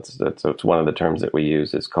groups. That's one of the terms that we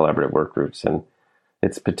use is collaborative work groups. And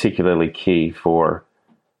it's particularly key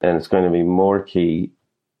and it's going to be more key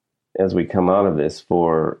as we come out of this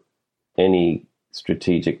for any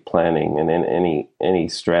strategic planning, and in any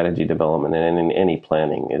strategy development and in any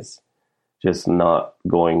planning is just not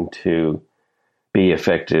going to be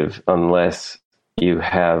effective unless you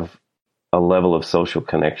have a level of social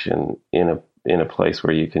connection in a place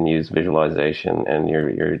where you can use visualization, and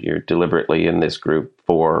you're deliberately in this group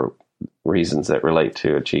for reasons that relate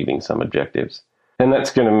to achieving some objectives. And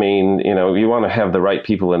that's going to mean, you want to have the right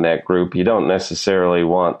people in that group. You don't necessarily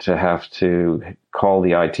want to have to call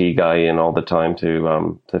the IT guy in all the time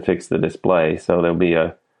to fix the display. So there'll be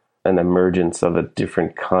an emergence of a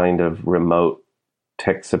different kind of remote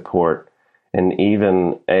tech support, and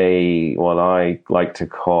even what I like to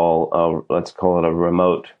call let's call it a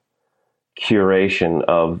remote curation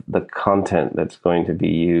of the content that's going to be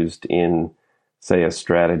used in, say, a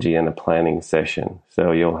strategy and a planning session.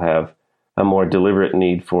 So you'll have a more deliberate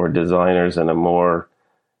need for designers and a more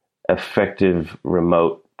effective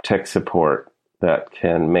remote tech support that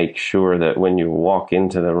can make sure that when you walk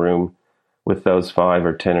into the room with those 5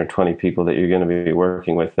 or 10 or 20 people that you're going to be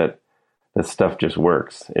working with, that the stuff just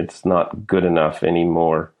works. It's not good enough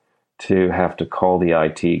anymore to have to call the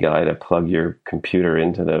IT guy to plug your computer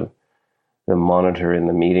into the monitor in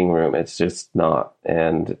the meeting room. It's just not.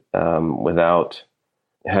 And without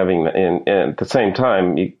having, and at the same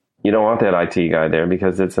time, you don't want that IT guy there,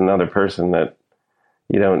 because it's another person that,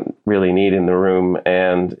 you don't really need in the room.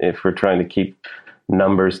 And if we're trying to keep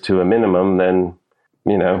numbers to a minimum, then,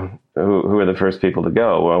 who are the first people to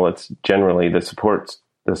go? Well, it's generally the support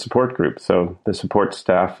group. So the support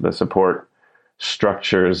staff, the support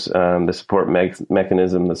structures, the support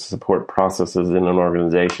mechanism, the support processes in an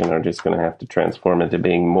organization are just going to have to transform into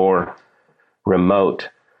being more remote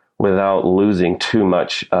without losing too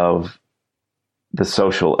much of the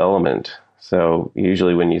social element. So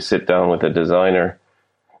usually when you sit down with a designer,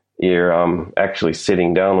 you're actually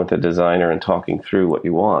sitting down with the designer and talking through what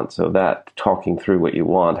you want. So that talking through what you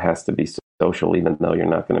want has to be social, even though you're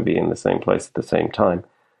not going to be in the same place at the same time.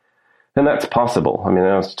 And that's possible. I mean,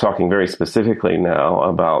 I was talking very specifically now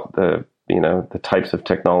about the types of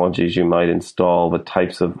technologies you might install, the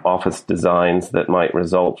types of office designs that might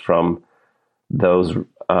result from those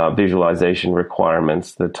visualization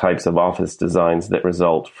requirements, the types of office designs that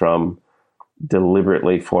result from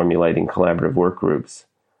deliberately formulating collaborative work groups.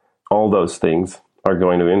 All those things are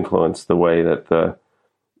going to influence the way that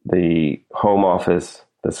the home office,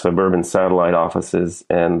 the suburban satellite offices,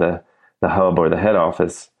 and the hub or the head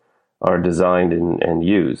office are designed and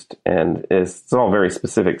used. And it's all very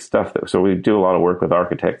specific stuff. So we do a lot of work with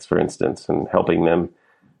architects, for instance, and helping them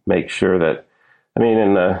make sure that,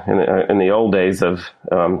 in the old days of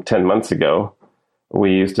 10 months ago,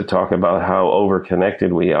 we used to talk about how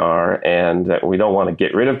overconnected we are and that we don't want to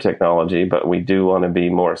get rid of technology, but we do want to be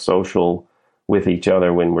more social with each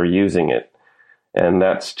other when we're using it. And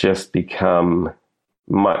that's just become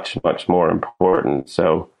much, much more important.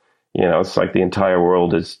 So, it's like the entire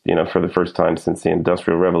world is, for the first time since the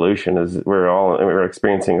Industrial Revolution, we're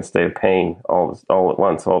experiencing a state of pain all at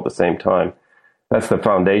once, all at the same time. That's the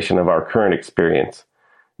foundation of our current experience.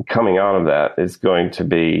 Coming out of that is going to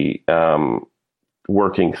be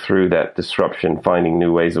working through that disruption, finding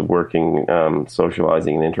new ways of working,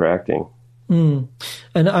 socializing and interacting. Mm.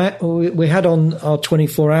 And we had on our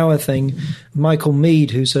 24-hour thing, Michael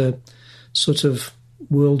Mead, who's a sort of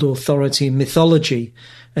world authority in mythology,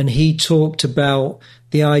 and he talked about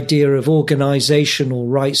the idea of organizational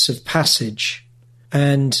rites of passage.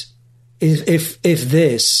 And if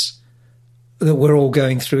this that we're all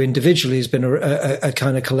going through individually has been a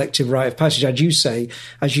kind of collective rite of passage, as you say,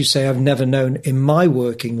 I've never known in my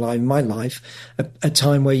working life, my life, a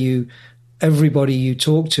time where everybody you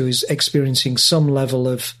talk to is experiencing some level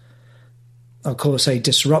of, I'll call it,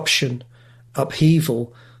 disruption,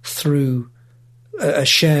 upheaval through a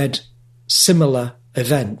shared similar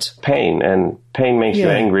event. Pain makes you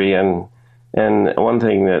angry. And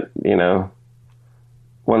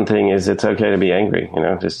one thing is it's okay to be angry,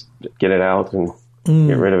 just get it out and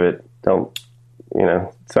get rid of it. Don't,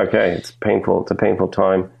 it's okay. It's painful. It's a painful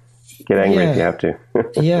time. Get angry if you have to.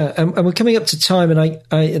 Yeah. And we're coming up to time, and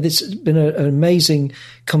this has been an amazing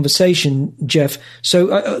conversation, Jeff.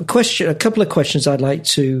 So a couple of questions I'd like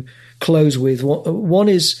to close with. One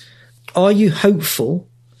is, are you hopeful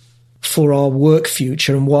for our work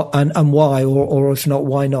future, and why, or if not,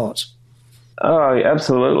 why not? Oh,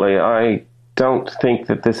 absolutely. I don't think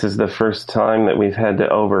that this is the first time that we've had to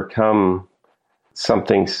overcome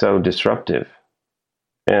something so disruptive.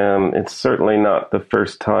 It's certainly not the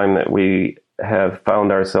first time that we have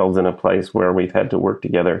found ourselves in a place where we've had to work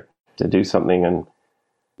together to do something. And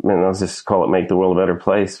I'll just call it make the world a better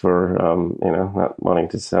place for, not wanting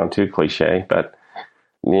to sound too cliche, but,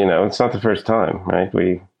 it's not the first time, right?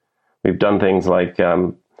 We've done things like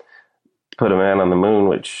put a man on the moon,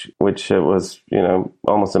 which was,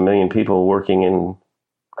 almost 1 million people working in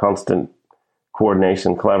constant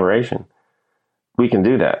coordination, collaboration. We can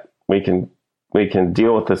do that. We can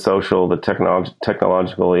deal with the social, the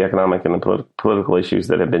technological, the economic, and the political issues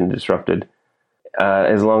that have been disrupted,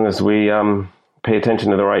 as long as we pay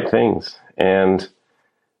attention to the right things. And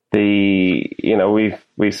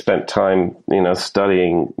we've spent time,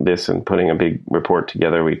 studying this and putting a big report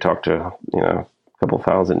together. We talked to, a couple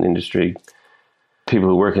thousand industry people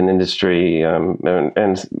who work in industry,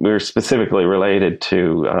 and we're specifically related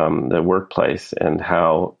to the workplace and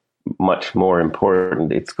how much more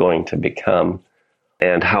important it's going to become,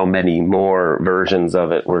 and how many more versions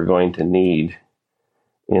of it we're going to need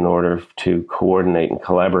in order to coordinate and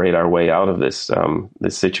collaborate our way out of this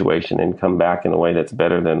situation and come back in a way that's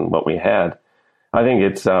better than what we had. I think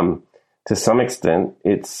it's to some extent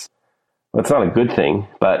it's not a good thing,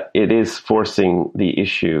 but it is forcing the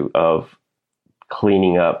issue of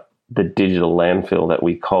cleaning up the digital landfill that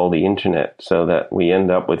we call the internet, so that we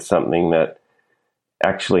end up with something that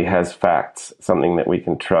actually has facts, something that we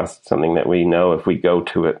can trust, something that we know if we go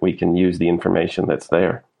to it, we can use the information that's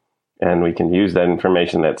there. And we can use that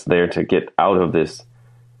information that's there to get out of this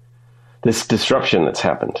disruption that's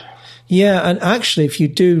happened. Yeah, and actually, if you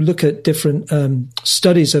do look at different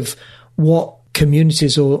studies of what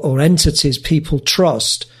communities or entities people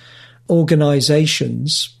trust,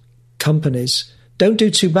 organizations, companies don't do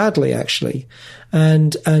too badly, actually.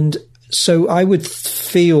 And so I would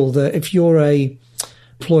feel that if you're a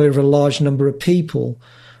employer of a large number of people,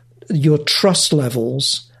 your trust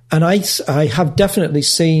levels, and I have definitely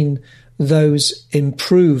seen those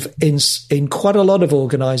improve in quite a lot of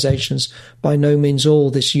organizations, by no means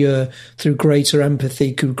all this year, through greater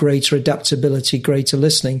empathy, through greater adaptability, greater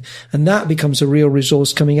listening. And that becomes a real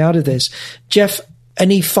resource coming out of this. Jeff,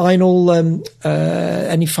 any final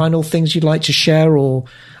things you'd like to share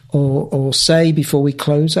or say before we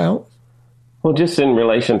close out? Well, just in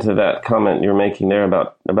relation to that comment you're making there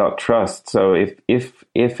about trust. So if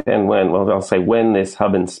and when, well, I'll say when this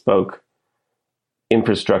hub and spoke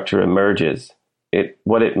infrastructure emerges,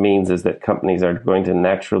 what it means is that companies are going to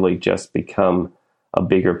naturally just become a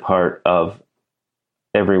bigger part of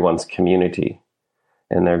everyone's community,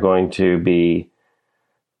 and they're going to be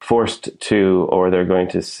forced to, or they're going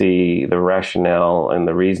to see the rationale and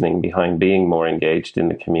the reasoning behind being more engaged in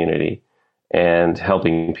the community and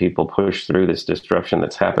helping people push through this disruption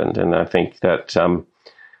that's happened. And I think that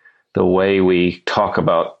the way we talk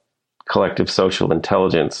about collective social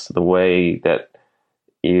intelligence, the way that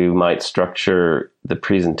you might structure the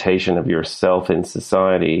presentation of yourself in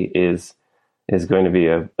society is going to be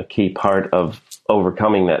a key part of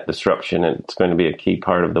overcoming that disruption. And it's going to be a key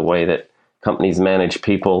part of the way that companies manage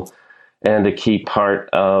people, and a key part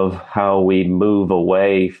of how we move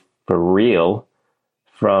away for real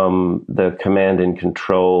from the command and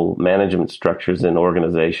control management structures in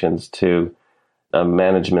organizations to a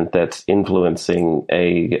management that's influencing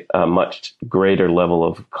a much greater level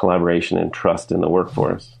of collaboration and trust in the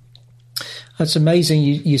workforce. That's amazing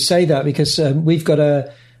you say that, because we've got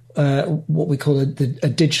what we call a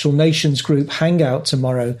Digital Nations Group hangout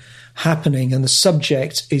tomorrow happening, and the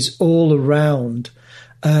subject is all around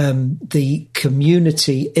the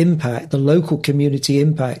community impact, the local community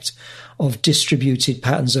impact of distributed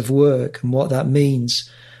patterns of work and what that means.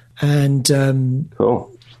 And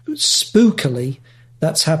cool. Spookily,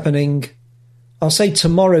 that's happening, I'll say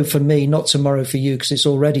tomorrow for me, not tomorrow for you, because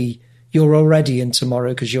you're already in tomorrow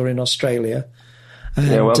because you're in Australia. And,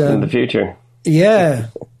 yeah, welcome to the future. Yeah.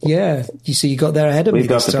 You see, you got there ahead of me. We've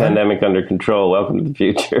got the pandemic under control. Welcome to the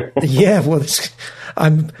future. Yeah, well,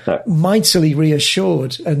 I'm mightily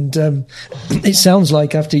reassured. And it sounds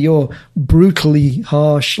like after your brutally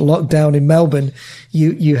harsh lockdown in Melbourne,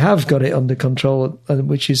 you have got it under control,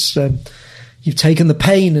 which is you've taken the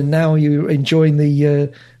pain and now you're enjoying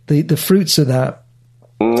the fruits of that.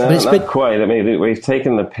 No, not quite. I mean, we've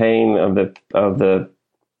taken the pain of the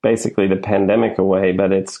basically the pandemic away,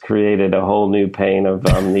 but it's created a whole new pain of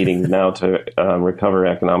needing now to recover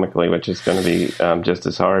economically, which is going to be just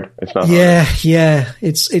as hard, if not harder. Yeah.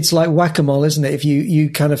 It's like whack-a-mole, isn't it? If you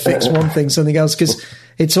kind of fix one thing, something else, because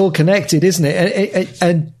it's all connected, isn't it?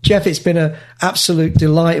 And Jeff, it's been an absolute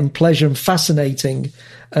delight and pleasure and fascinating.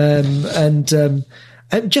 And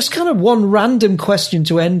just kind of one random question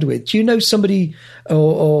to end with. Do you know somebody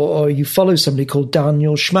or you follow somebody called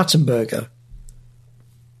Daniel Schmattenberger?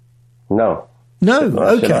 No.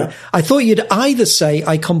 Okay. I thought you'd either say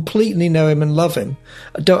I completely know him and love him.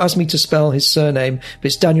 Don't ask me to spell his surname, but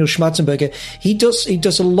it's Daniel Schmattenberger. He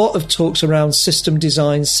does a lot of talks around system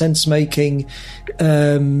design, sense making.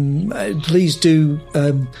 Please do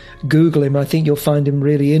Google him. I think you'll find him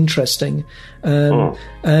really interesting. Jeff,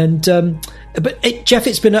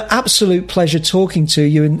 it's been an absolute pleasure talking to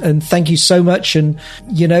you, and thank you so much. And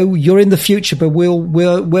you're in the future, but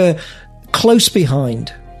we're close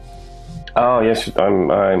behind. Oh yes,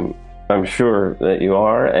 I'm sure that you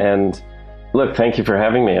are. And look, thank you for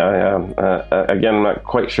having me. Again, I'm not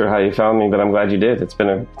quite sure how you found me, but I'm glad you did. It's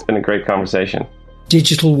been a great conversation.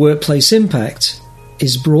 Digital Workplace Impact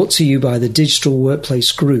is brought to you by the Digital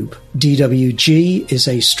Workplace Group. DWG is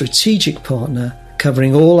a strategic partner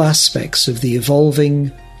covering all aspects of the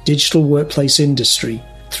evolving digital workplace industry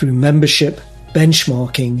through membership,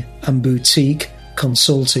 benchmarking, and boutique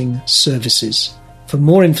consulting services. For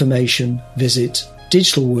more information, visit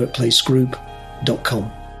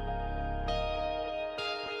digitalworkplacegroup.com.